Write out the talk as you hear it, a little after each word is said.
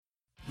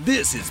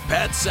This is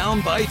Pat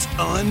Soundbites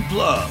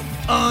Unplugged.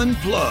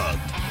 Unplugged.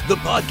 The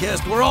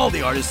podcast where all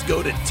the artists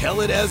go to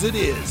tell it as it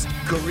is.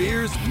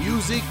 Careers,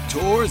 music,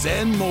 tours,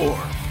 and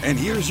more. And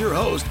here's your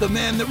host, the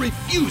man that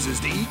refuses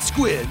to eat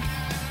squid,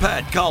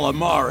 Pat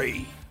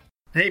Calamari.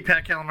 Hey,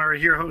 Pat Calamari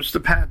here, host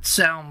of Pat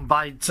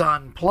Soundbites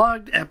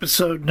Unplugged,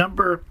 episode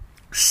number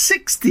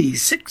 60.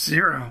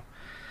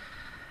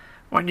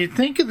 When you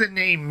think of the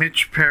name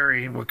Mitch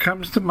Perry, what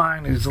comes to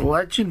mind is a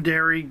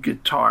legendary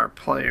guitar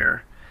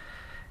player.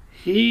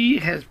 He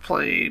has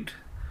played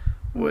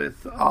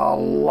with a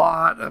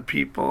lot of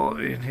people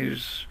in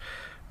his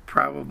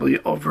probably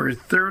over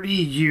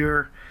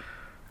 30-year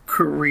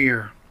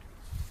career.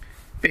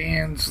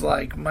 Bands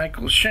like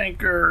Michael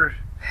Schenker,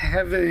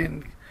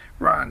 Heaven,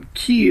 Ron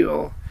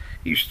Keel.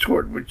 He's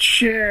toured with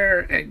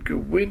Cher, Edgar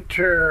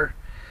Winter,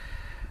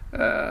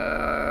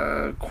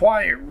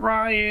 Quiet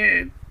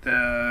Riot,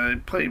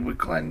 played with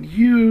Glenn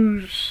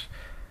Hughes.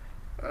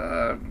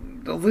 The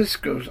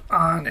list goes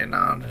on and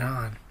on and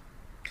on.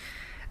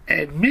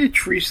 And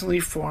Mitch recently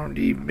formed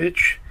the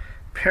Mitch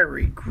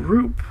Perry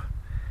Group,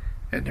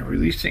 and they're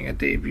releasing a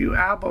debut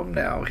album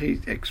now.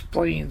 He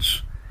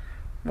explains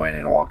when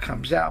it all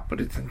comes out, but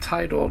it's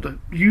entitled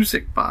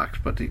Music Box.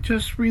 But they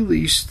just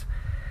released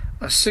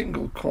a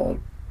single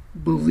called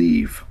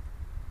Believe,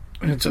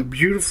 and it's a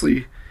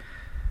beautifully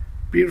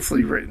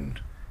written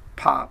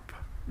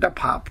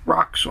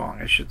rock song,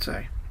 I should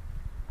say.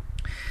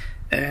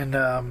 And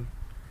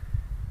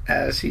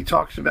as he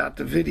talks about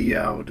the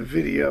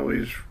video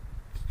is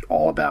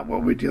all about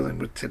what we're dealing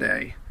with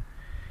today.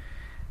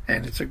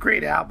 And it's a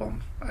great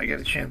album. I got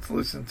a chance to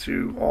listen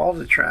to all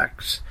the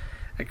tracks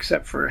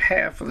except for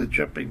half of the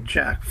Jumping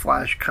Jack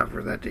Flash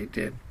cover that they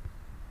did.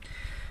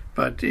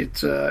 But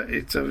it's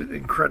an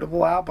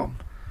incredible album.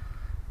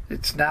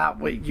 It's not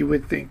what you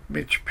would think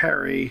Mitch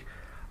Perry,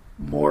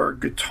 more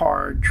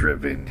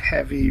guitar-driven,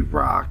 heavy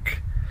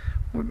rock,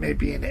 with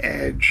maybe an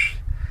edge.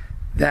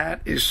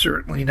 That is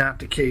certainly not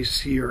the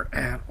case here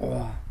at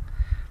all.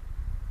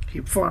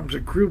 He forms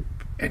a group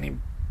and he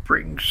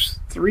brings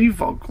 3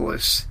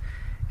 vocalists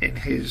in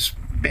his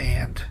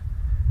band,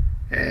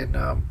 and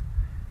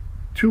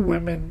 2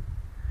 women,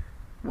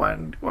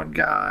 one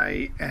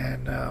guy,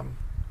 and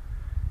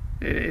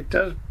it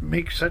does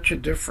make such a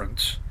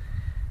difference.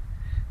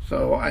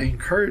 So I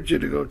encourage you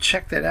to go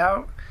check that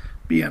out.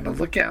 Be on the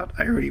lookout.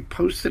 I already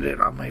posted it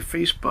on my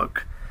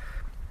Facebook,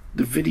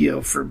 the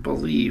video for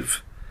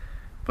Believe.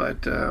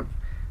 But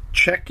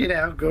check it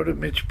out. Go to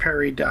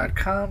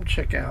MitchPerry.com.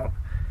 Check out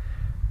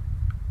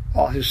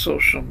all his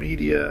social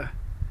media.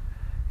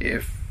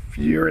 If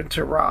you're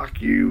into rock,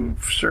 you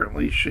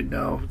certainly should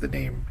know the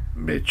name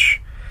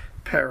Mitch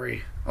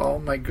Perry. Oh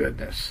my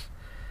goodness.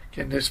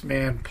 Can this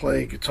man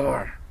play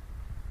guitar?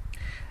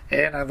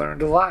 And I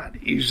learned a lot.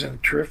 He's a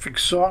terrific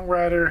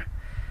songwriter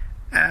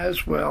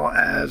as well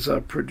as a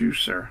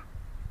producer.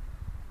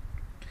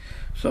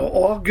 So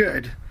all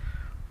good.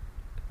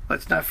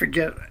 Let's not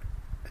forget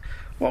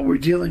what we're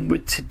dealing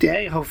with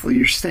today. Hopefully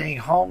you're staying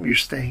home, you're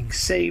staying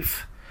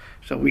safe,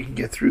 so we can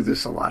get through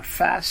this a lot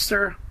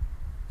faster.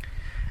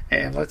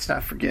 And let's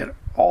not forget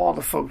all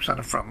the folks on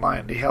the front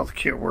line, the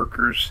healthcare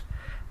workers,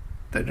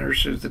 the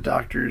nurses, the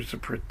doctors, the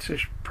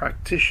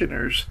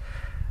practitioners,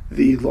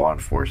 the law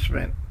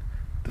enforcement,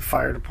 the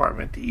fire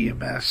department, the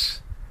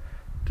EMS,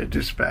 the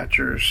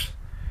dispatchers,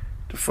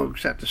 the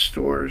folks at the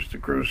stores, the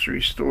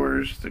grocery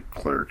stores, the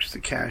clerks, the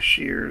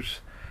cashiers,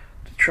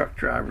 the truck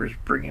drivers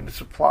bringing the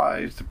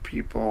supplies, the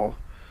people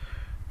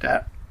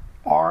that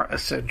are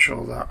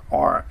essential, that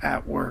are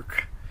at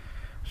work,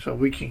 so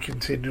we can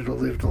continue to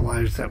live the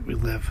lives that we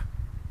live.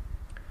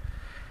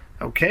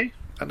 Okay,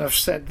 enough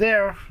said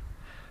there.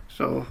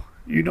 So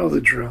you know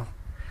the drill.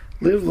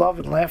 Live, love,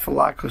 and laugh a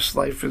lot, because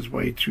life is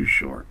way too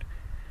short.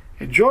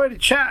 Enjoy the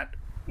chat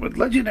with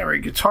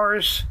legendary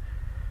guitarist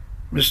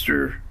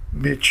Mr.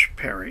 Mitch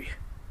Perry.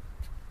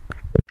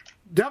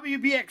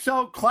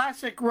 WBXO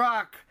Classic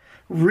Rock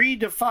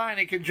Redefined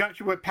in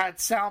conjunction with Pat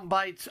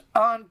Soundbites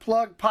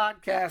Unplugged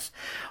podcast.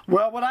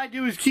 Well, what I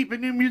do is keep a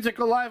new music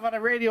alive on the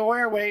radio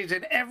airways,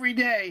 and every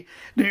day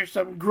there's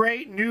some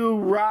great new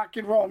rock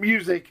and roll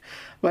music.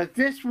 But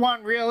this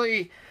one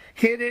really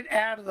hit it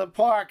out of the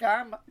park.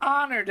 I'm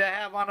honored to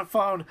have on the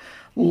phone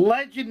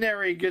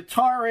legendary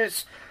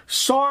guitarist,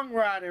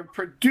 songwriter,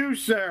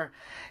 producer.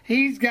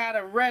 He's got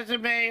a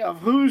resume of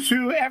who's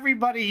who,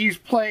 everybody he's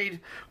played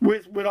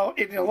with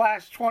in the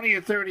last 20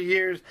 or 30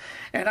 years,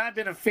 and I've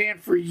been a fan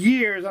for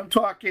years. I'm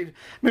talking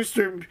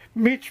Mr.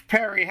 Mitch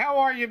Perry. How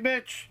are you,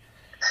 Mitch?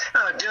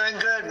 Oh, doing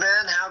good,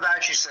 man. How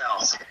about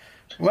yourself?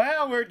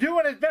 Well, we're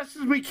doing as best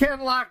as we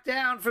can locked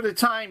down for the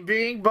time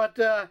being, but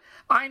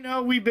I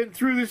know we've been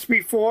through this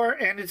before,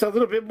 and it's a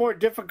little bit more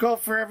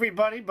difficult for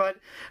everybody, but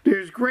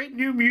there's great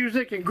new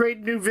music and great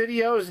new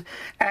videos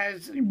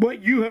as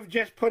what you have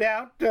just put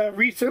out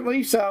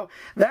recently, so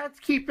that's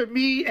keeping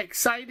me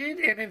excited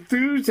and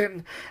enthused,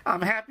 and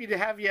I'm happy to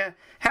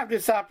have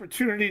this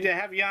opportunity to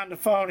have you on the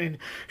phone and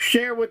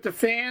share with the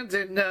fans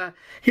and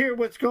hear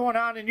what's going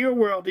on in your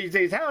world these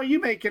days. How are you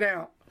making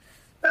out?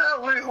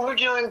 We're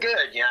doing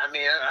good. Yeah, I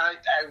mean,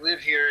 I live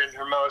here in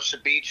Hermosa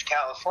Beach,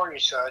 California,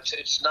 so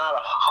it's not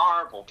a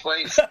horrible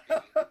place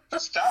to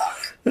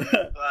stuck. But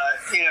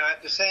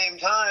at the same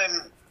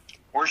time,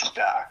 we're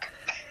stuck.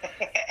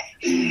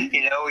 We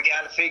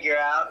got to figure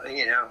out. Or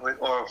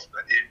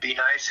it'd be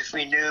nice if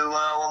we knew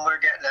when we're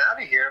getting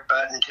out of here.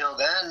 But until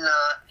then,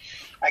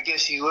 I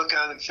guess you look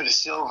on for the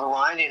silver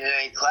lining in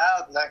any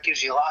cloud, and that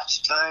gives you lots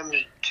of time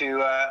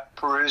to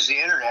peruse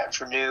the internet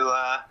for new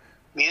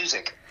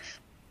music.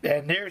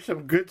 And there's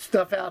some good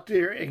stuff out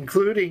there,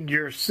 including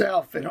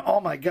yourself. And oh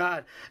my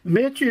God,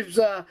 Mitch has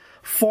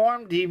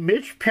formed the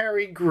Mitch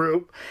Perry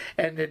Group,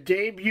 and the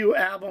debut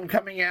album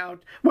coming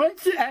out.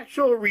 When's the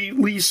actual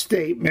release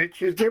date, Mitch?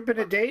 Has there been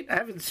a date? I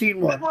haven't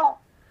seen one.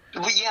 Well,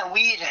 we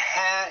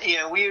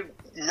had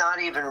not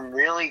even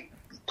really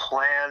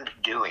planned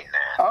doing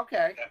that.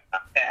 Okay.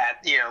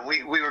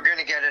 We were going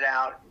to get it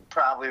out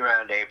probably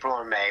around April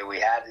or May. We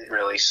hadn't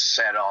really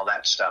set all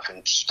that stuff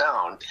in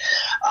stone.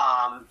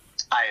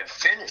 I have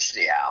finished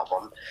the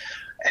album,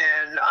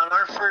 and on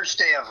our first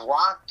day of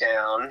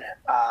lockdown,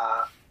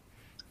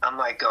 I'm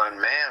like going,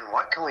 man,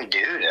 what can we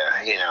do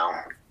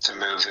to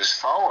move this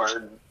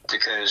forward?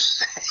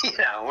 Because,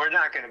 we're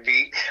not going to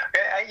be,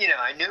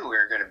 I knew we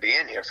were going to be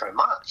in here for a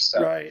month.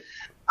 So right.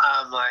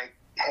 I'm like,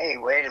 hey,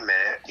 wait a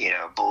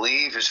minute,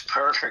 Believe is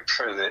perfect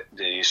for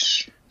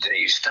these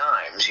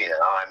times,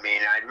 I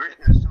mean, I'd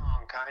written the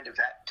song kind of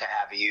to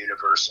have a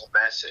universal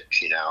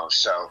message,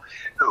 so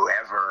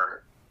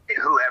whoever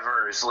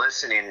is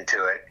listening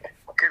to it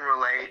can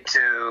relate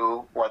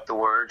to what the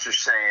words are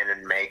saying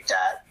and make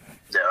that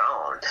their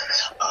own.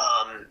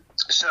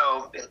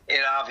 So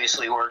it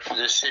obviously worked for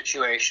this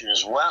situation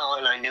as well,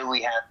 and I knew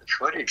we had the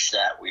footage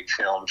that we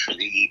filmed for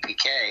the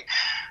EPK.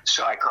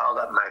 So I called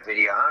up my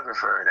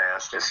videographer and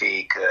asked if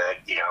he could,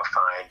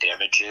 find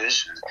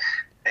images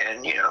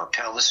and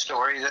tell the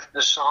story that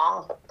the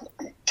song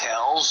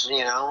tells,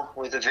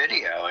 with a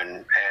video.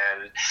 And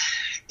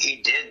he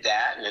did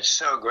that, and it's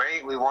so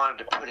great, we wanted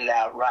to put it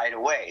out right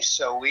away.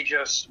 So we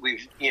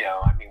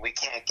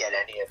can't get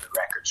any of the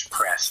records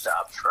pressed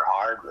up for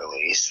hard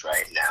release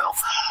right now.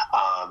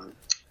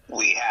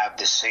 We have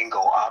the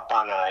single up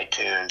on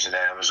iTunes and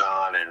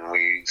Amazon, and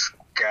we've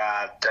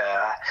got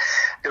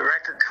the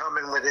record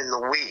coming within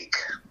the week.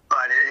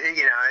 But,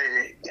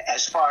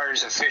 as far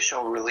as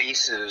official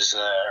releases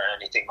or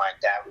anything like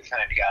that, we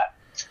kind of got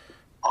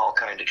all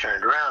kind of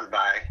turned around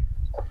by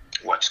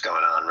what's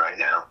going on right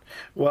now.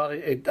 Well,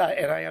 and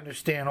I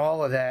understand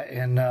all of that.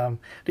 And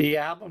the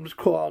album's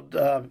called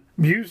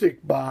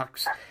Music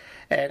Box,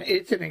 and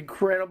it's an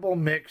incredible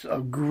mix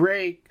of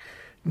great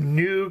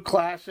new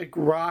classic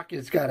rock.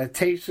 It's got a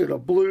taste of the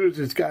blues.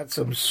 It's got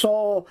some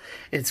soul.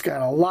 It's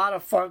got a lot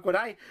of funk.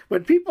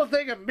 When people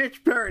think of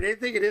Mitch Perry, they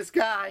think of this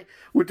guy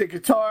with the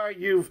guitar.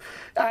 You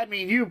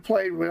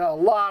played with a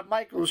lot,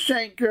 Michael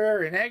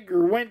Schenker and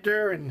Edgar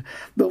Winter, and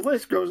the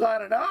list goes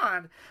on and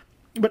on.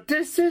 But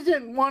this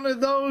isn't one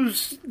of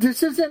those.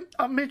 This isn't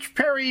a Mitch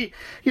Perry,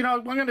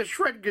 I'm going to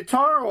shred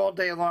guitar all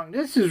day long.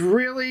 This is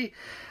really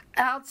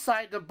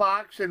outside the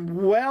box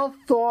and well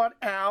thought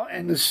out,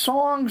 and the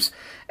songs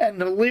and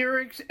the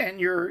lyrics and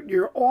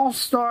your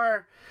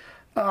all-star,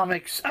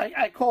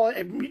 I call it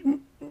a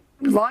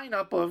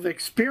lineup of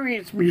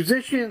experienced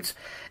musicians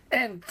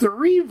and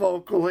 3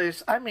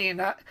 vocalists. I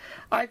mean,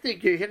 I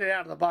think you hit it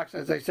out of the box,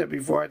 as I said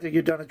before. I think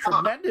you've done a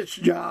tremendous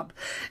job,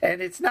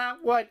 and it's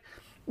not what,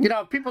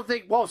 people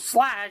think, well,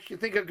 Slash, you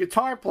think a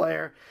guitar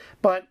player,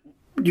 but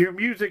your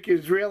music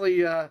is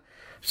really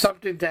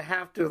something to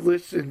have to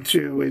listen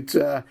to. It's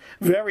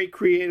very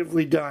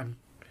creatively done.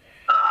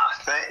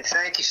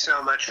 Thank you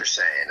so much for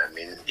saying. I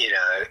mean,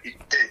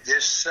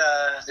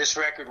 this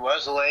record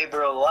was a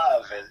labor of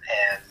love,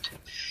 and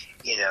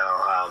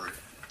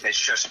it's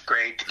just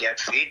great to get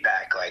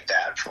feedback like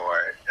that for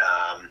it.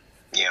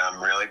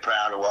 I'm really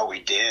proud of what we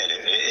did.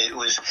 It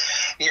was,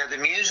 the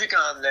music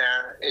on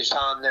there is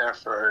on there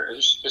for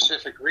a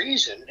specific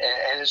reason,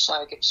 and it's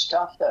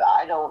stuff that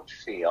I don't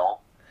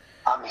feel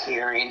I'm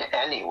hearing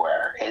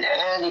anywhere in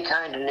any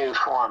kind of new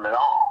form at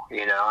all.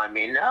 There are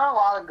a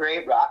lot of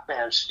great rock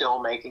bands still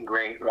making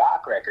great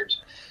rock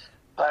records,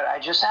 but I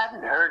just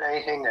haven't heard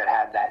anything that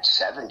had that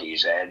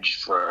 70s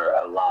edge for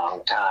a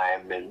long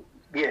time. And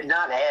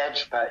not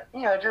edge, but,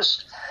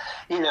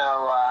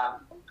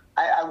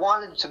 I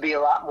wanted it to be a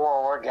lot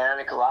more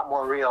organic, a lot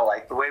more real.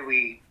 Like the way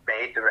we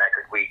made the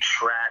record, we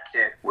tracked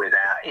it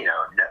without,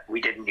 we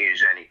didn't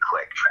use any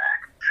click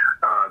track.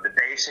 The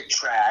basic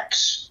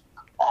tracks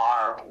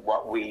are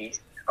what we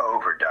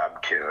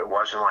overdubbed to. It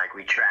wasn't like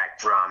we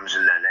tracked drums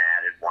and then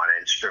added one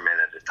instrument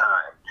at a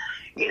time.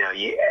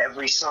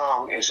 Every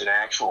song is an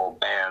actual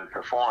band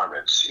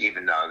performance,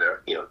 even though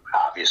there,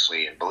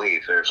 obviously in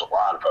Believe there's a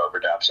lot of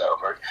overdubs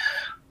over it.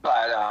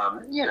 But,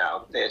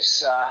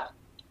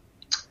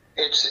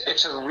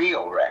 it's a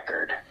real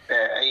record.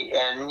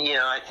 And,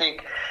 I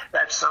think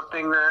that's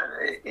something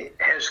that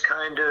has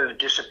kind of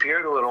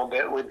disappeared a little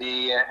bit with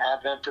the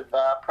advent of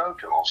Pro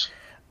Tools.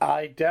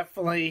 I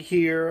definitely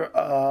hear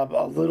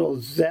a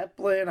little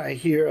Zeppelin. I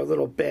hear a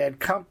little Bad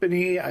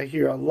Company. I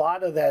hear a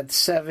lot of that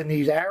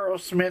 70s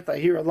Aerosmith. I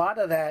hear a lot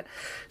of that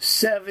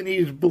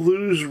 70s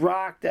blues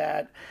rock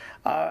that,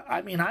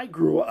 I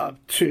grew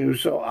up to,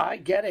 so I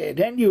get it. And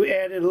then you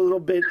added a little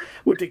bit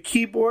with the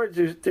keyboards.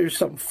 There's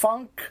some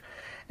funk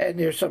and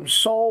there's some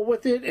soul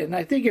with it. And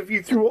I think if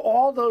you threw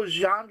all those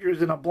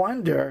genres in a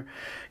blender,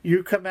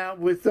 you come out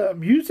with a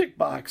music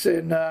box.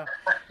 And,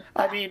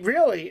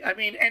 really,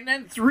 and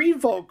then 3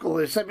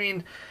 vocalists.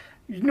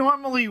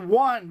 Normally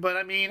 1, but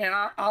and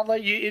I'll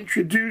let you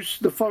introduce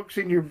the folks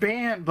in your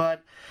band.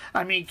 But,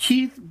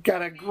 Keith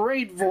got a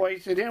great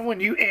voice. And then when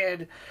you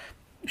add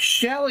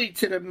Shelly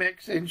to the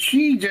mix, and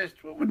she just,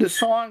 the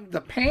song The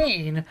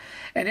Pain,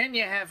 and then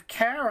you have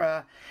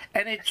Kara,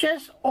 and it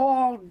just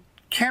all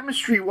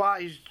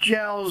chemistry-wise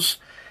gels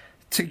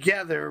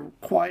together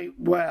quite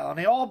well, and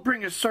they all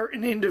bring a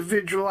certain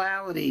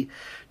individuality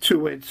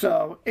to it.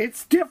 So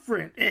it's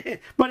different,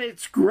 but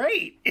it's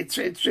great. It's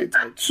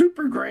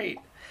super great.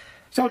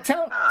 So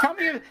tell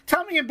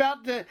me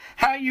about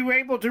how you were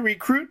able to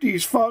recruit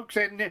these folks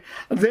and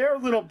their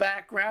little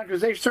background,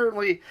 because they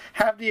certainly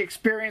have the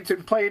experience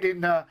and played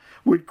in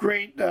with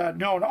great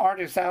known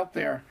artists out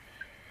there.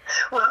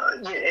 Well,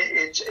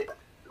 it's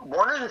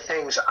one of the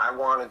things I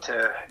wanted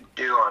to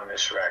do on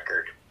this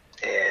record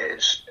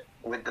is,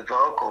 with the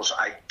vocals,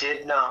 I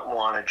did not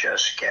want to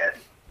just get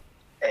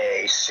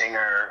a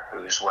singer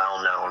who's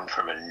well known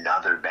from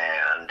another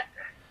band,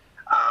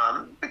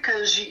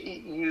 because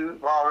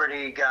you've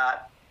already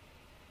got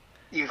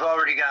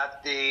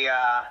the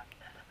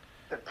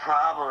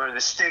problem or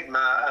the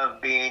stigma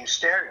of being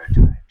stereotyped.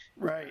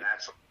 Right. And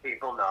that's what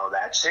people know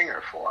that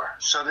singer for.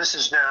 So this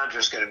is now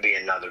just going to be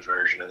another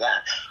version of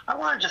that. I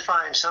wanted to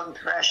find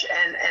something fresh,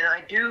 and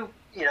I do,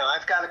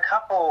 I've got a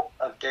couple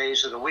of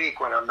days of the week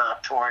when I'm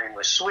not touring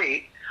with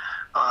Sweet.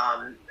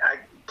 I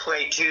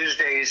play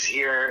Tuesdays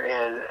here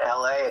in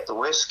LA at the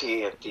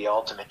Whiskey at the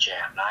Ultimate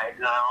Jam night,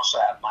 and I also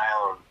have my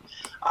own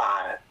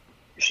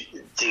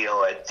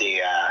deal at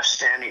the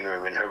Standing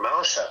Room in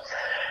Hermosa.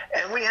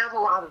 And we have a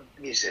lot of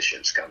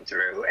musicians come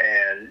through,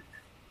 and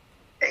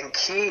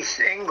Keith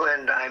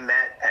England I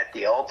met at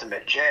the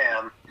Ultimate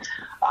Jam.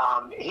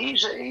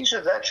 He's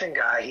a veteran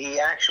guy. He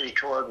actually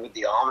toured with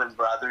the Allman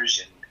Brothers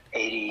in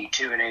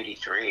 82 and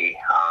 83.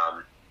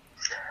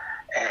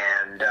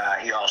 And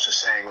he also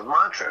sang with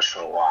Montrose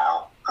for a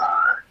while.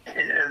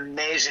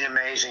 An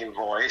amazing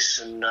voice,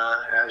 and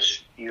as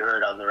you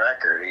heard on the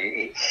record,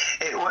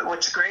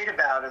 what's great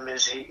about him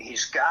is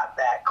he's got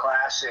that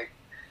classic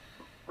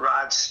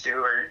Rod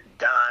Stewart,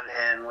 Don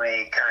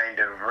Henley kind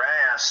of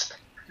rasp.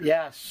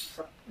 Yes.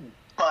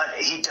 But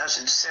he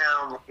doesn't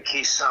sound like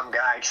he's some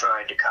guy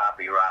trying to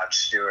copy Rod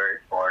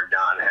Stewart or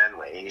Don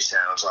Henley. He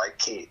sounds like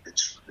Keith.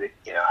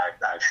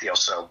 I feel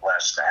so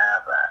blessed to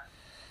have that.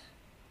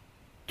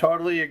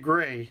 Totally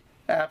agree.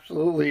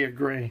 Absolutely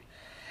agree.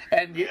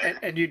 And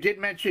you did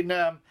mention,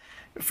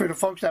 for the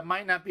folks that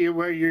might not be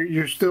aware,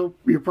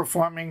 you're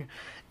performing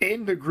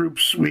in the group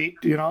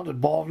Sweet, the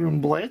Ballroom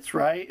Blitz,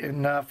 right?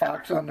 And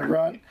Fox on the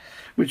Run,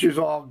 which is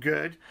all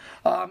good.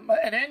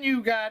 And then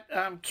you got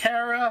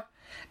Kara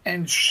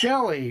and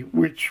Shelly,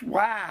 which,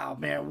 wow,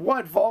 man,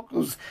 what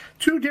vocals.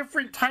 2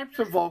 different types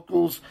of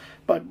vocals,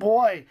 but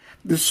boy,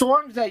 the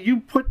songs that you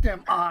put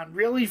them on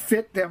really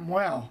fit them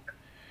well.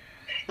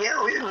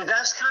 Yeah,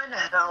 that's kind of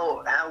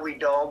how we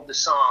doled the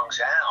songs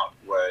out.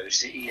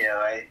 Was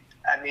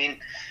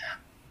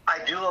I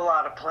do a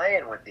lot of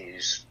playing with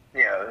these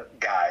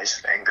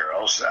guys and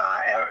girls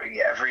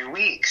every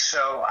week,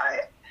 so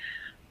I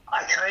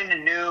kind of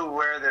knew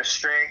where their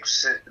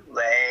strengths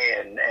lay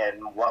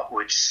and what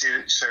would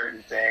suit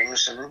certain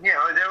things, and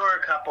there were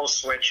a couple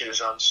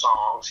switches on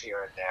songs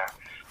here and there,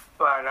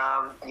 but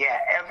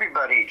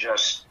everybody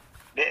just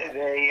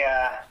they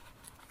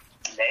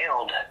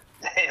nailed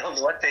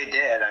what they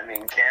did.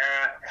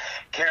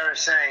 Kara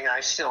saying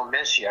 "I Still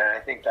Miss You," and I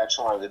think that's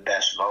one of the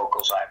best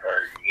vocals I've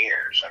heard in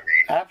years.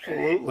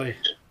 Absolutely,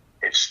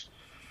 it's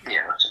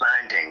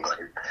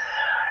spine-tingling,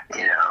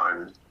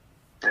 and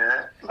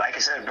like I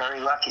said, very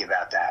lucky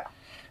about that.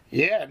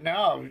 Yeah,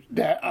 no,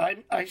 that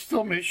I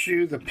Still Miss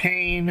You, The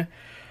Pain,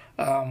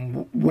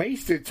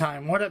 Wasted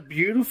Time. What a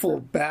beautiful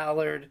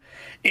ballad.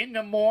 In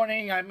the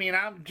Morning, I'm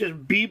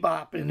just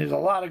bebopping. There's a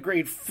lot of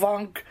great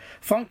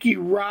funky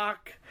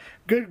rock,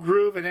 good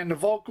groove, and then the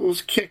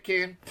vocals kick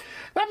in.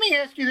 Let me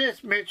ask you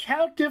this, Mitch.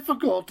 How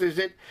difficult is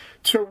it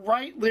to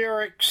write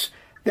lyrics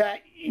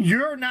that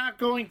you're not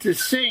going to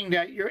sing,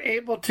 that you're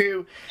able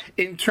to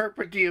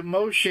interpret the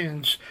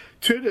emotions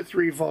to the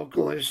 3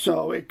 vocalists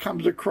so it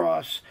comes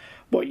across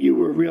what you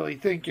were really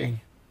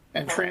thinking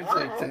and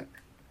translate that?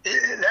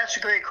 That's a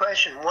great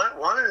question.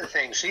 One of the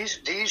things,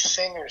 these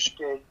singers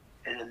did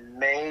an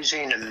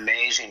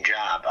amazing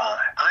job.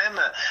 I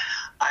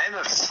am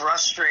a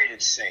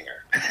frustrated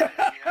singer, and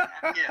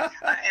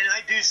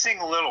I do sing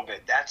a little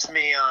bit. That's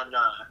me on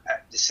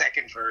the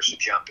second verse of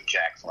Jumpin'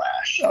 Jack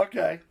Flash.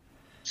 Okay.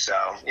 So,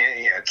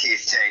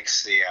 Keith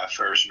takes the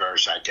first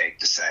verse, I take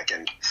the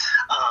second.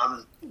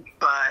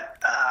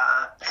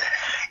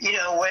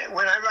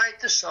 When I write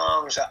the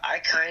songs, I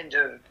kind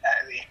of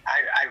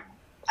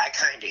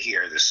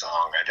hear the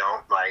song. I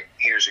don't like,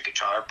 here's a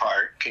guitar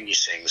part, can you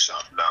sing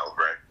something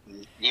over it?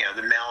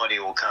 The melody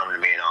will come to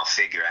me and I'll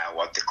figure out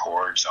what the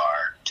chords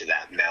are to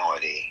that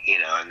melody,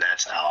 and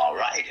that's how I'll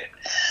write it.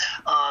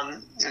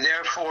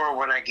 Therefore,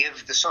 when I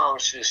give the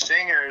songs to the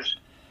singers,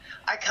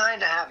 I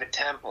kind of have a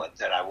template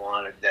that I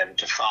wanted them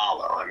to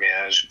follow. I mean,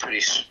 I was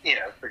pretty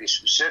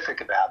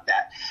specific about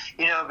that,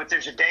 but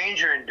there's a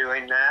danger in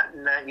doing that,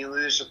 and that you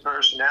lose the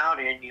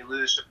personality and you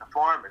lose the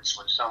performance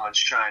when someone's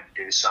trying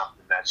to do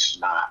something that's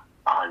not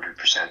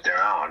 100%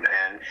 their own.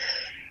 And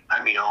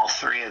I mean, all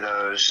three of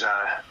those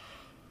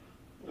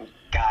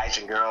guys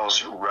and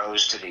girls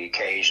rose to the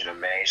occasion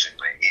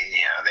amazingly.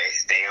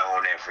 They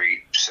own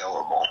every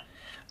syllable.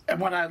 And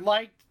what I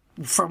liked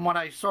from what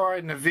I saw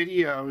in the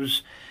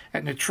videos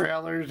and the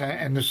trailers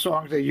and the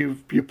songs that you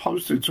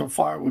posted so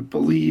far with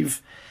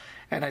Believe,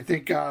 and I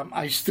think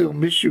I Still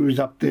Miss You is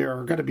up there,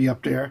 or going to be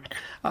up there,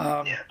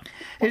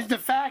 is the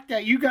fact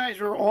that you guys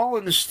are all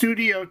in the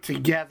studio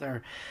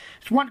together.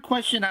 It's one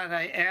question that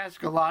I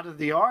ask a lot of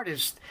the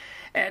artists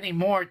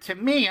anymore. To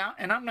me,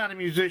 and I'm not a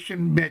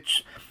musician,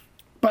 Mitch,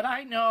 but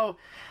I know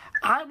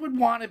I would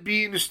want to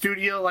be in the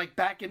studio like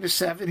back in the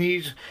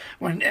 70s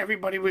when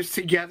everybody was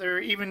together,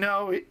 even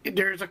though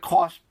there's a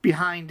cost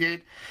behind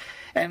it,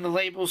 and the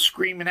label's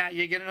screaming at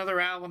you, get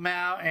another album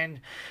out, and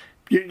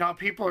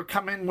people are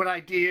coming with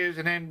ideas,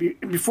 and then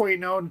before you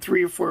know it, in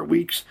 3 or 4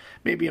 weeks,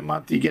 maybe a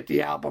month, you get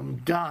the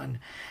album done.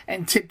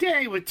 And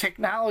today, with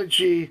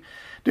technology,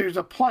 there's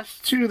a plus,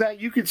 too,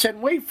 that you can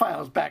send WAV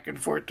files back and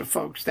forth to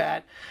folks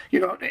that,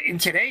 and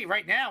today,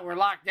 right now, we're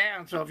locked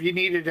down, so if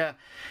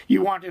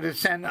you wanted to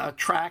send a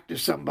track to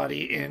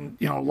somebody in,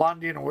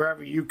 London or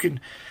wherever, you can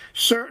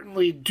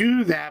certainly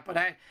do that.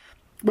 But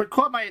what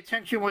caught my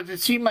attention was it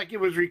seemed like it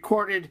was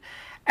recorded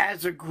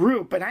as a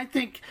group, and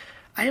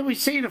I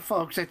always say to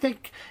folks, I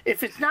think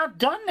if it's not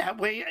done that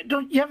way,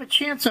 don't you have a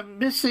chance of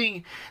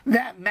missing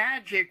that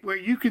magic where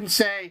you can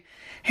say,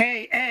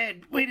 hey,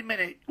 Ed, wait a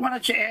minute, why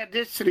don't you add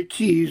this to the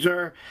keys?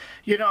 Or,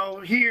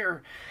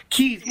 here,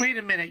 Keith, wait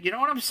a minute. You know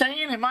what I'm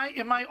saying? Am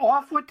I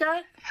off with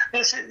that?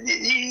 Listen,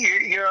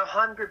 you're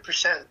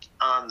 100%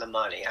 on the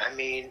money. I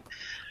mean,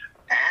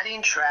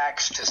 adding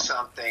tracks to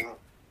something,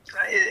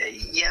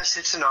 yes,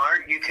 it's an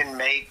art. You can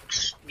make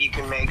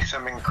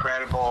some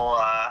incredible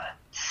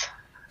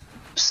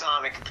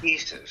sonic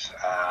pieces,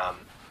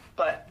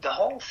 but the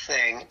whole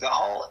thing, the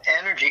whole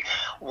energy.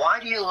 Why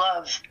do you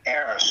love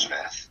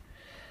Aerosmith?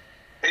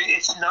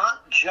 It's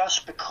not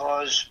just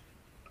because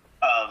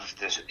of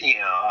this,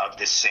 of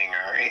the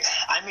singer.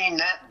 I mean,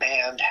 that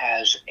band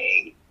has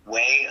a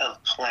way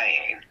of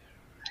playing.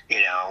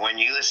 When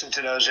you listen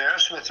to those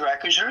Aerosmith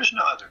records, there's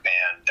no other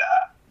band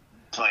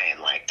playing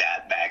like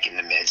that back in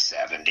the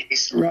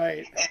mid-'70s.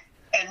 Right.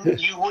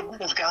 And you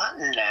wouldn't have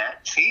gotten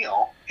that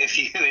feel if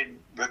you had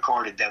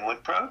recorded them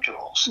with Pro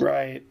Tools.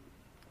 Right.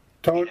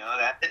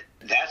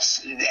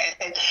 That's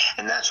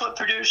what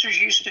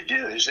producers used to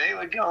do, is they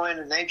would go in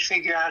and they'd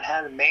figure out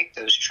how to make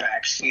those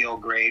tracks feel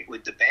great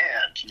with the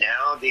band.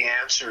 Now the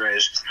answer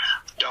is,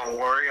 don't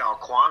worry, I'll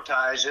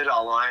quantize it,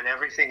 I'll line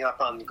everything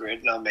up on the grid,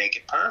 and I'll make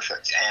it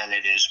perfect. And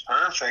it is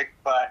perfect,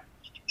 but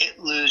it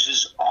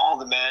loses all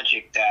the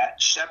magic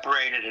that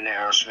separated an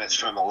Aerosmith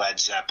from a Led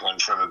Zeppelin,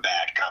 from a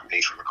Bad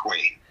Company, from a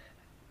Queen.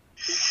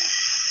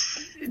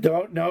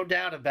 No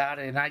doubt about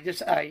it. And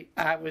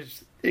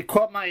it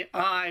caught my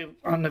eye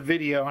on the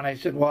video, and I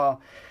said,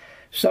 well,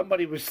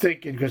 somebody was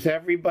thinking, because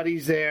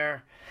everybody's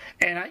there.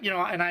 And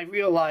I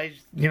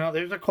realized,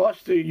 there's a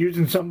cost to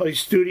using somebody's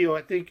studio.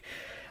 I think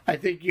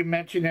you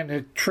mentioned in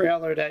the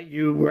trailer that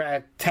you were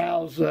at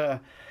Tal,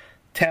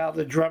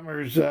 the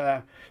drummer's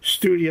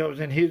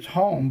studios in his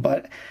home,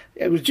 but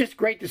it was just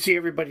great to see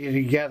everybody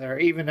together,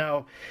 even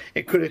though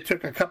it could have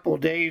took a couple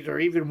of days or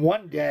even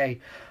one day.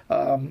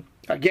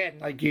 Again,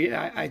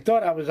 I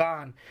thought I was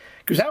on,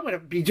 because I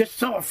would be just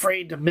so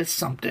afraid to miss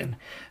something,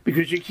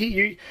 because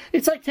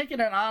it's like taking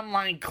an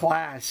online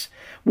class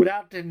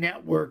without the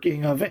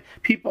networking of it,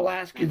 people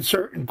asking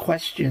certain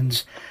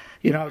questions.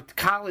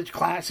 College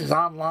classes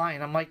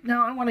online. I'm like,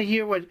 no, I want to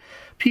hear what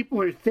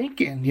people are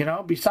thinking,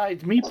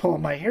 besides me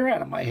pulling my hair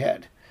out of my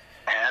head.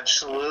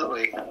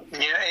 Absolutely.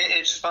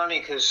 It's funny,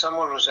 because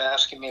someone was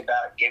asking me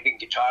about giving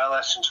guitar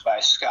lessons by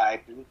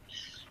Skype, and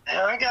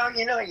I go,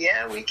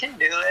 yeah, we can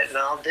do it, and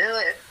I'll do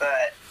it,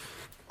 but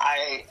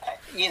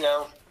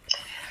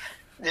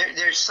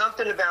there's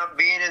something about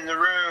being in the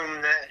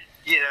room that,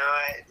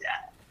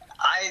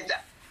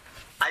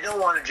 I don't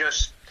want to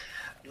just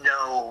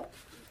know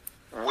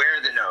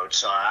where the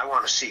notes are. I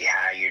want to see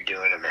how you're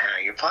doing them and how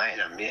you're playing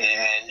them,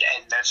 and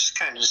that's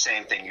kind of the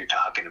same thing you're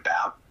talking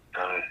about.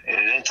 in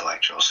an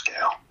intellectual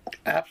scale.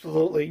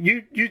 Absolutely.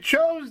 You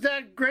chose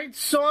that great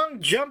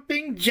song,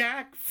 Jumping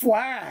Jack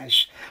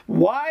Flash.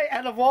 Why,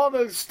 out of all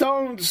those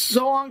Stones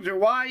songs, or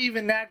why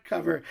even that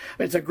cover?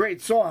 It's a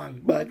great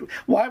song, but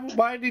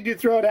why did you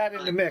throw that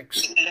in the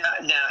mix?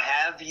 Now,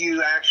 have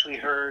you actually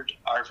heard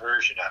our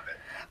version of it?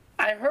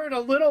 I heard a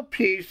little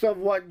piece of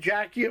what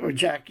Jody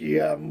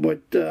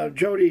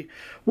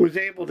was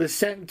able to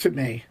send to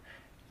me.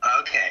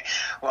 Okay.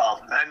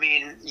 Well, I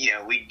mean,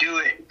 we do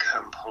it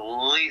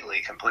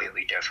completely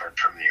different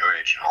from the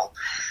original.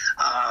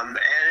 And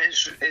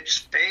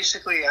it's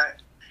basically,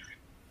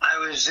 I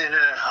was in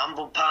a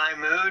humble pie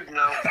mood, and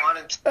I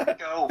wanted to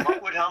go,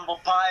 what would humble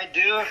pie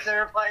do if they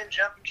were playing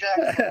Jumping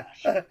Jack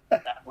Flash?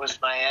 That was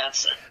my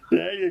answer.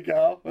 There you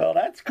go. Well,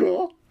 that's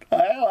cool.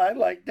 I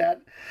like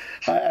that.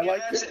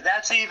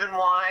 That's even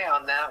why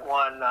on that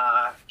one,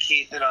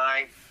 Keith and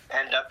I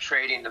end up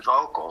trading the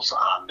vocals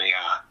on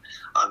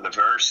the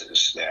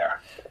verses there.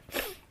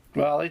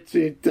 Well,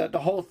 the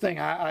whole thing.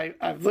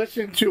 I've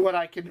listened to what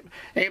I can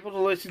able to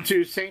listen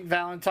to. Saint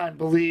Valentine,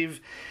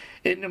 Believe,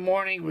 In the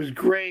Morning was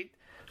great.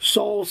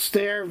 Soul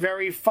Stare,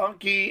 very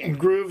funky and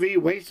groovy.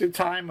 Wasted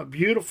Time, a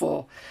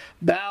beautiful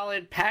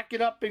ballad. Pack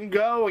It Up and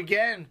Go,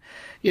 again.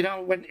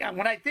 When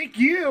I think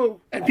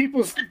you, and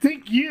people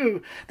think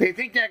you, they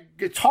think that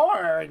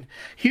guitar, and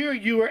here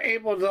you were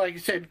able to, like I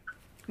said,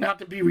 not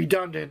to be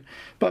redundant,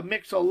 but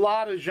mix a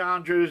lot of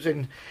genres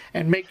and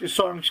make the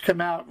songs come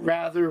out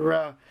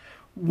rather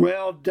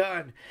well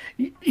done.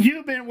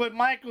 You've been with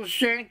Michael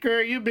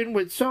Schenker. You've been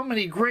with so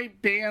many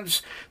great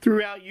bands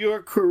throughout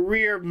your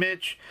career,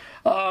 Mitch.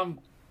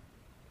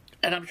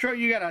 And I'm sure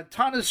you got a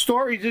ton of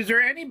stories. Is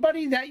there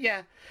anybody that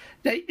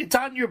it's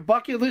on your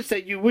bucket list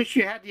that you wish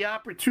you had the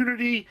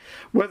opportunity,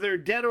 whether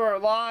dead or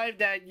alive,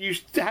 that you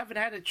haven't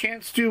had a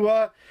chance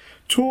to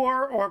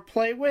tour or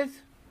play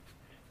with?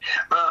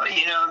 Well,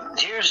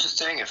 here's the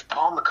thing. If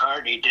Paul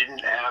McCartney didn't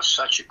have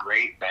such a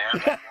great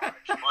band, I'd want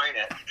to join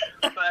it.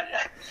 But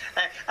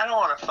I don't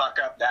want to fuck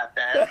up that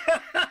band.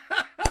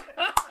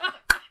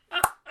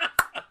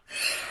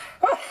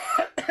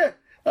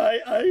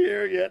 I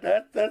hear you.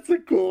 That's a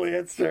cool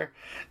answer.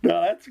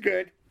 No, that's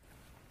good.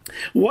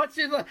 What's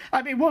it like?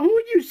 I mean, who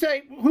would you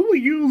say? Who were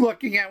you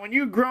looking at when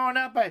you were growing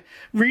up?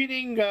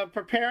 Reading,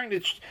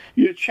 preparing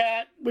your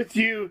chat with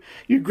you.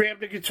 You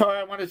grabbed a guitar.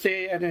 I want to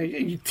say at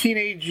a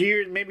teenage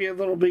years, maybe a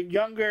little bit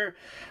younger.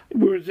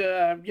 Was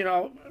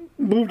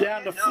moved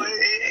down to. No,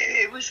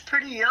 it was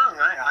pretty young.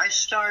 I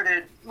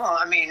started. Well,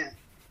 I mean,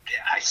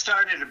 I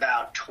started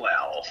about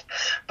 12,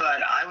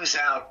 but I was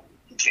out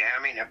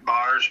jamming at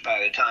bars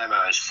by the time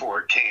I was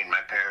 14.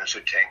 My parents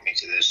would take me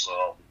to this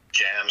little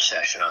jam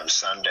session on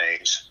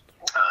Sundays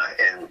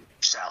in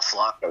South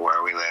Florida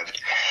where we lived.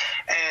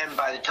 And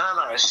by the time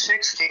I was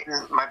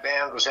 16, my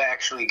band was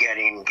actually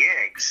getting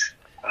gigs.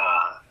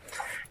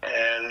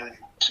 And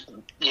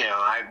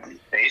I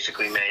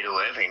basically made a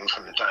living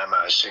from the time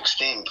I was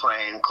 16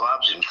 playing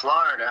clubs in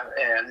Florida.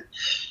 And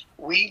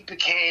we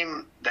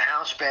became the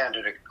house band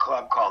at a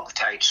club called the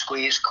Tight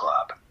Squeeze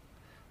Club.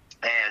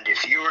 And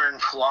if you were in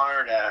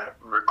Florida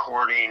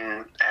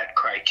recording at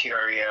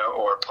Criteria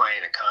or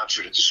playing a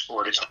concert at the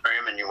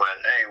Sportatorium and you went,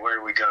 hey, where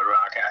do we go to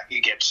rock out?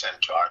 You get sent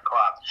to our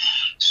club.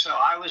 So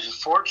I was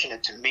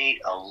fortunate to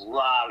meet a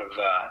lot of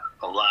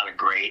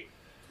great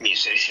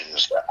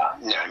musicians.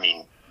 I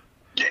mean,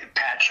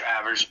 Pat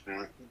Travers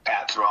and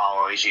Pat Thrall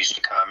always used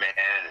to come in.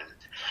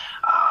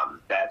 And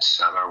that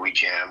summer we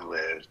jammed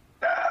with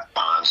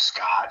Bon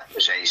Scott, who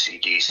was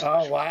AC/DC.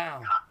 Oh,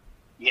 wow.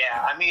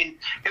 Yeah, I mean,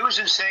 it was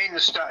insane, the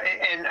stuff,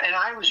 and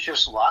I was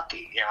just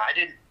lucky. I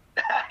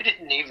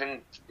didn't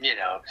even,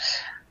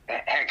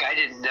 heck, I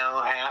didn't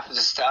know half of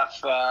the stuff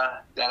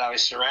that I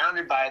was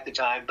surrounded by at the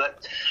time.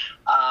 But,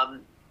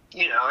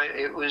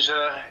 it was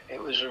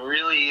a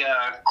really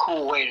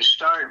cool way to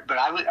start. But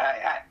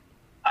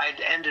I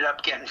ended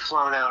up getting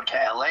flown out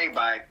to L.A.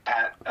 by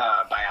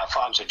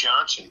Alphonso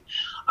Johnson,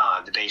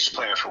 the bass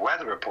player for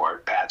Weather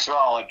Report. Pat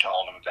Thrall had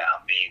told him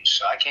about me,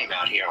 so I came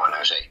out here when I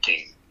was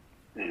 18.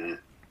 Mm-hmm.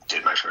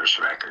 Did my first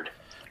record.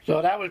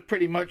 So that was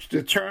pretty much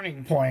the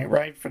turning point,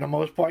 right? For the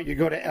most part, you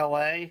go to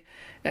L.A.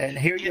 and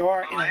here you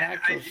are in an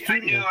actual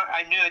studio.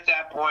 I knew at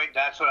that point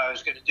that's what I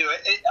was going to do.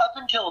 Up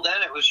until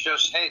then, it was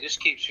just, hey, this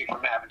keeps me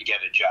from having to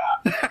get a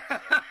job.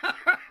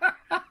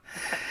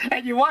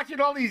 And you're watching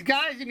all these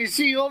guys and you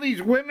see all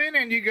these women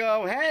and you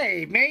go,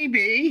 hey,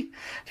 maybe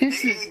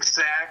this is...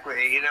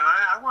 Exactly.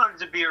 I wanted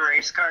to be a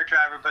race car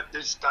driver, but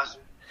this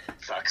doesn't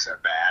suck so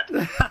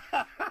bad.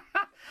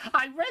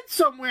 I read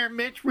somewhere,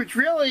 Mitch, which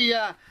really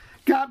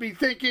got me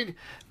thinking,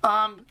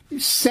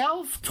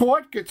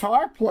 self-taught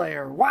guitar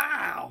player.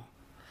 Wow.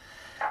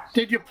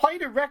 Did you play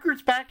the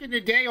records back in the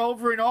day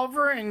over and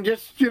over and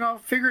just,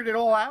 figured it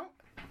all out?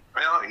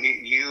 Well,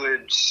 you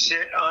would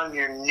sit on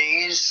your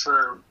knees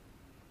for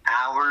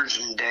hours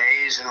and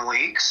days and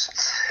weeks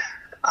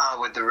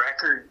with the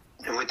record,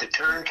 with the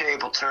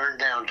turntable turned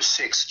down to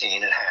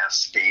 16 at half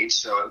speed,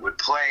 so it would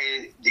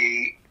play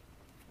the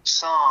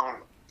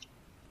song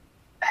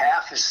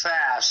half as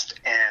fast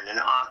and an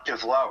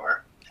octave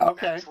lower.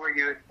 Okay.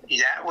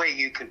 That way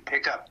you could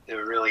pick up the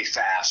really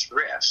fast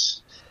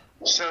riffs.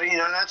 So,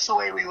 that's the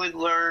way we would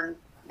learn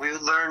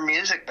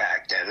music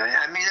back then.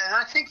 I mean, and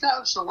I think that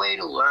was the way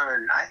to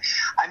learn.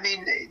 I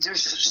mean,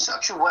 there's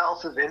such a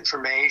wealth of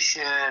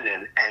information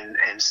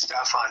and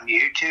stuff on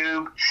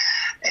YouTube,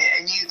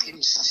 and you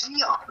can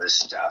see all this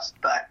stuff.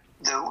 But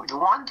the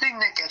one thing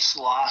that gets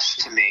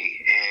lost to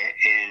me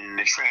in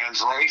the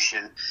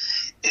translation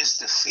is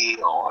the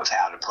feel of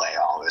how to play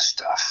all this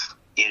stuff.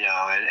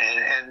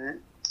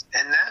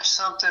 And that's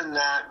something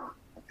that,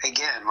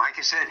 again, like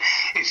I said,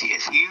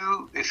 if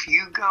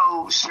you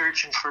go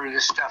searching for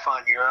this stuff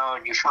on your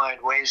own, you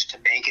find ways to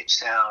make it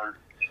sound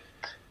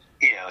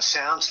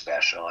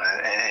special,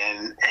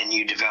 and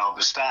you develop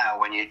a style.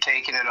 When you're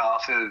taking it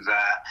off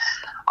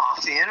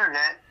the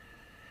internet,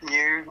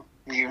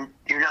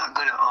 you're not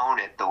going to own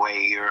it the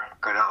way you're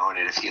going to own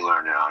it if you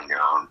learn it on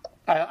your own.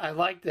 I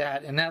like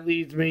that, and that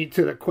leads me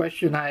to the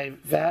question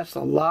I've asked a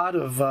lot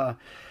of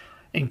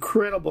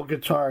incredible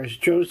guitarists,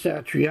 Joe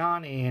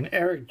Satriani and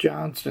Eric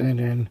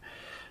Johnson,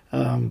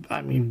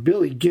 and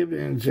Billy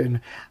Gibbons, and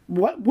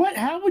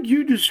how would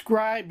you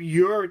describe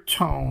your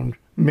tone,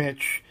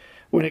 Mitch,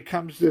 when it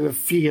comes to the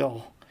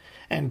feel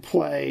and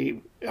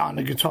play on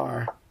the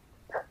guitar?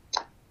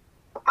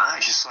 I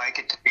just like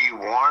it to be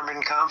warm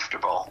and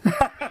comfortable.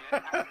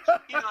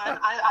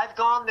 I've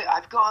gone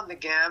the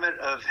gamut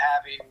of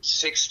having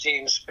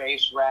 16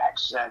 space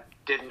racks that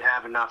didn't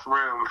have enough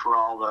room for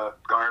all the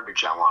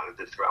garbage I wanted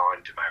to throw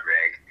into my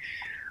rig.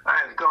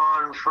 I've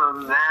gone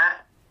from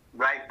that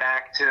right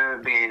back to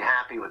being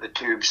happy with a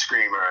tube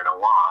screamer and a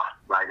wah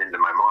right into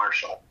my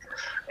Marshall.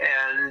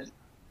 And,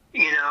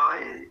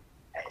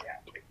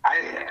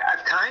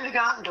 I've kind of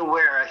gotten to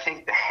where I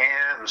think the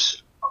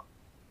hands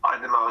are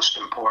the most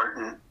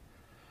important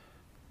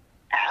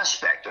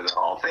aspect of the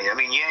whole thing. I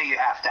mean, yeah, you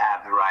have to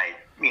have the right,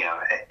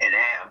 an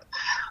amp,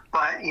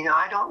 but,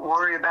 I don't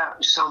worry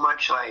about so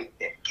much like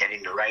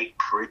getting the right,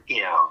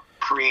 preamp.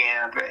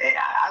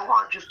 I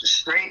want just a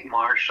straight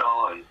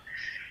Marshall,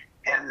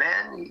 and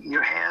then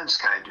your hands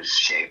kind of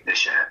shape the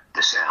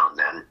sound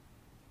then.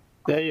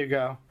 There you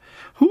go.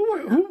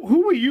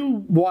 Who were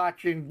you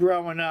watching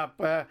growing up?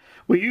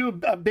 Were you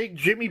a big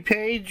Jimmy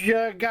Page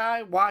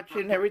guy,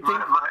 watching everything?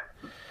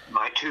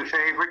 My two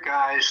favorite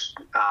guys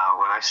when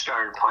I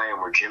started playing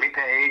were Jimmy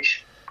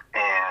Page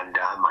and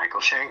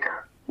Michael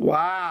Schenker.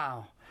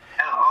 Wow.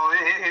 Oh,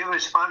 it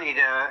was funny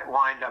to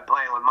wind up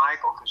playing with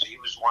Michael because he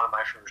was one of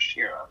my first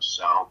heroes.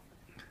 So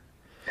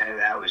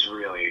that was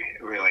really,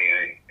 really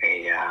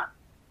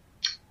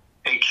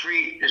a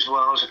treat as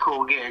well as a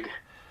cool gig.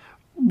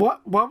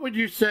 What would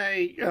you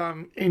say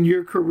in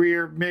your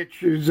career,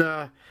 Mitch, is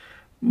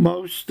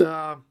most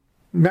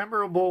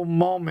memorable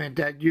moment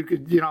that you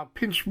could,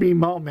 pinch me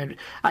moment?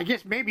 I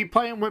guess maybe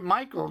playing with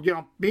Michael,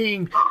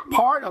 being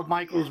part of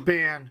Michael's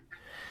band.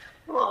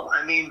 Well,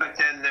 but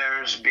then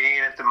there's being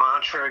at the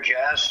Montreux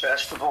Jazz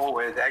Festival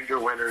with Edgar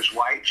Winter's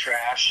White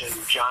Trash,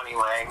 and Johnny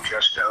Lang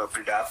just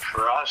opened up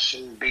for us,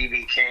 and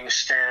B.B. King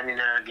standing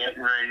there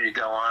getting ready to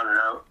go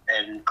on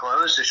and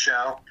close the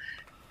show.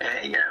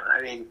 And,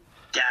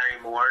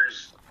 Gary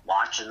Moore's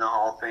watching the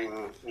whole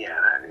thing.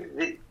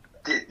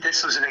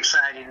 This was an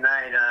exciting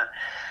night.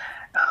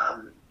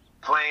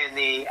 Playing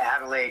the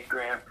Adelaide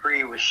Grand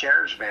Prix with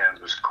Cher's band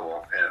was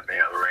cool. I'm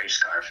a race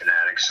car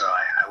fanatic, so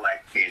I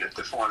like being at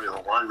the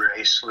Formula One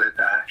race with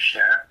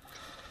Cher.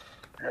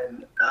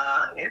 And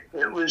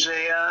it was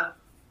a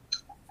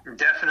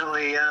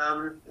definitely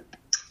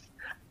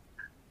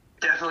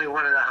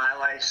one of the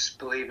highlights,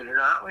 believe it or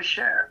not, was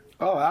Cher.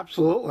 Oh,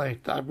 absolutely.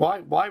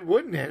 Why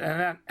wouldn't it?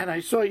 And I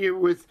saw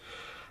you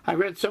I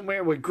read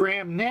somewhere with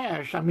Graham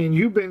Nash.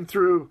 You've been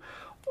through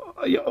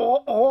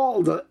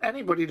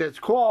anybody that's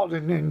called,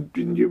 and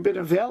you've been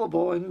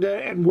available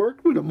and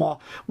worked with them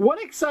all.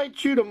 What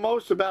excites you the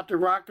most about the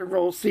rock and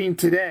roll scene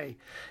today?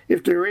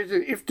 If there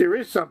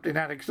is something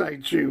that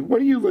excites you, what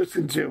do you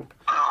listen to?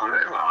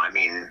 Oh, well, I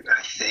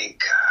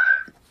think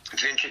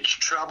Vintage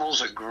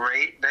Trouble's a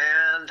great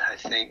band. I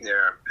think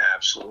they're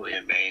absolutely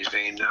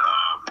amazing.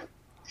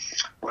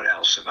 What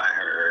else have I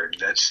heard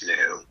that's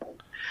new?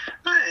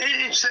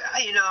 It's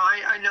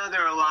I know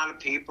there are a lot of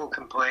people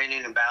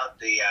complaining about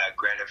the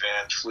Greta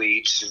Van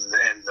Fleets and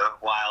the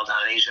Wild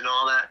Honeys and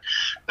all that,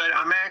 but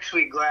I'm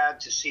actually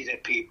glad to see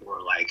that people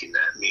are liking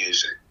that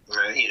music.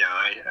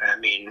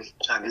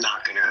 I'm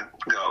not going to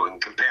go and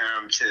compare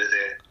them to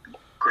the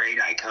great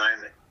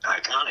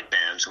iconic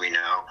bands we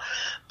know,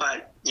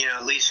 but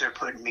at least they're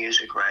putting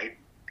music right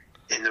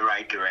in the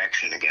right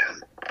direction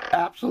again.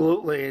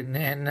 Absolutely,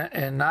 and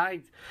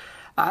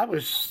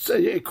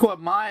it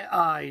caught my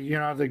eye,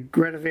 the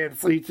Greta Van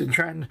Fleets, and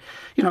trying,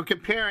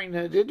 comparing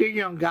the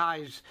young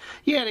guys.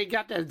 Yeah, they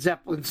got that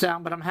Zeppelin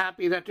sound, but I'm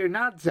happy that they're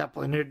not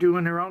Zeppelin. They're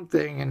doing their own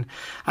thing, and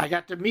I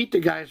got to meet the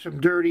guys from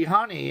Dirty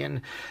Honey,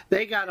 and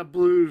they got a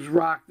blues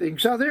rock thing.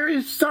 So there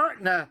is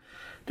starting a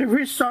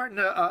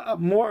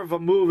more of a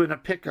move and a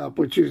pickup,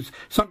 which is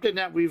something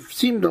that we've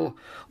seemed to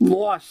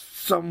lost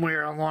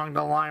somewhere along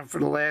the line for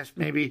the last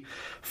maybe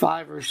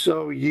 5 or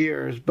so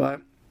years.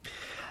 But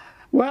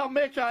Well,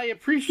 Mitch, I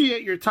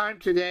appreciate your time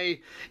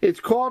today. It's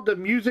called The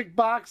Music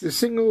Box. The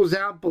single is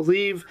out,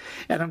 Believe,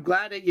 and I'm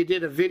glad that you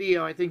did a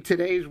video. I think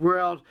today's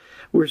world,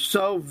 we're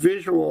so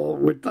visual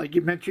with, like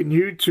you mentioned,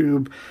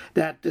 YouTube,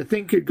 that the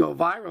thing could go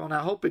viral, and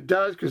I hope it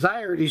does, because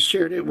I already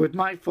shared it with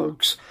my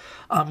folks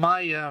on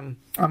my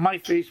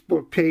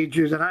Facebook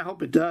pages, and I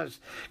hope it does,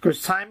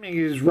 because timing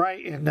is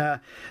right,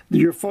 and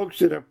your folks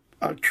did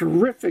a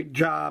terrific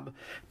job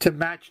to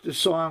match the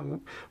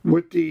song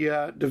with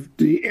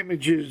the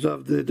images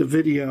of the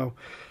video.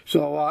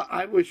 So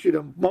I wish you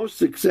the most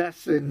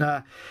success,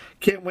 and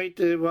can't wait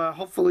to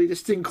hopefully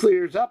this thing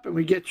clears up and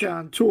we get you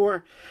on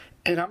tour.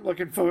 And I'm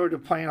looking forward to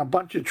playing a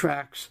bunch of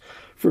tracks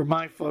for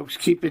my folks,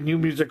 keeping new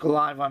music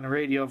alive on the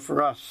radio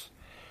for us.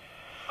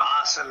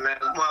 Awesome, man.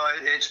 Well,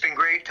 it's been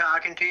great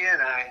talking to you,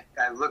 and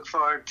I look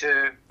forward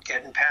to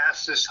getting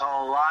past this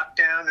whole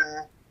lockdown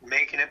and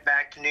making it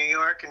back to New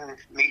York and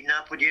meeting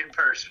up with you in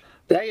person.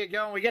 There you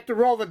go. We get to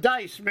roll the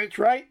dice, Mitch,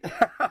 right? There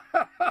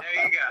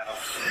you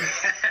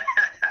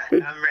go.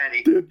 I'm ready.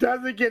 It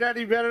doesn't get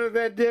any better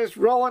than this.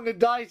 Rolling the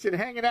dice and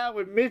hanging out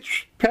with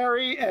Mitch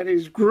Perry and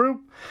his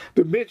group,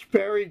 the Mitch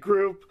Perry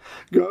Group.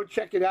 Go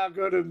check it out.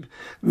 Go to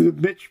the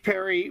Mitch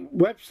Perry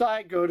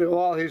website. Go to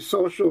all his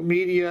social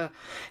media.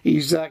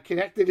 He's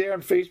connected there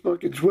on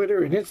Facebook and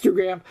Twitter and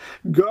Instagram.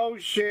 Go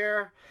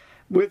share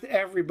with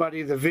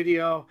everybody the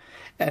video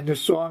and the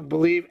song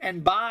Believe,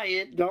 and buy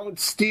it. Don't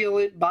steal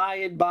it. Buy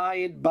it, buy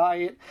it, buy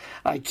it.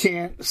 I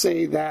can't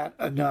say that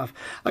enough.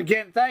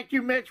 Again, thank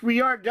you, Mitch.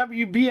 We are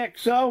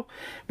WBXO.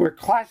 We're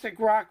classic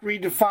rock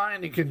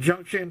redefined in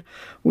conjunction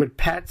with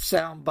Pat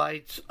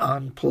Soundbites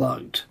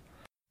Unplugged.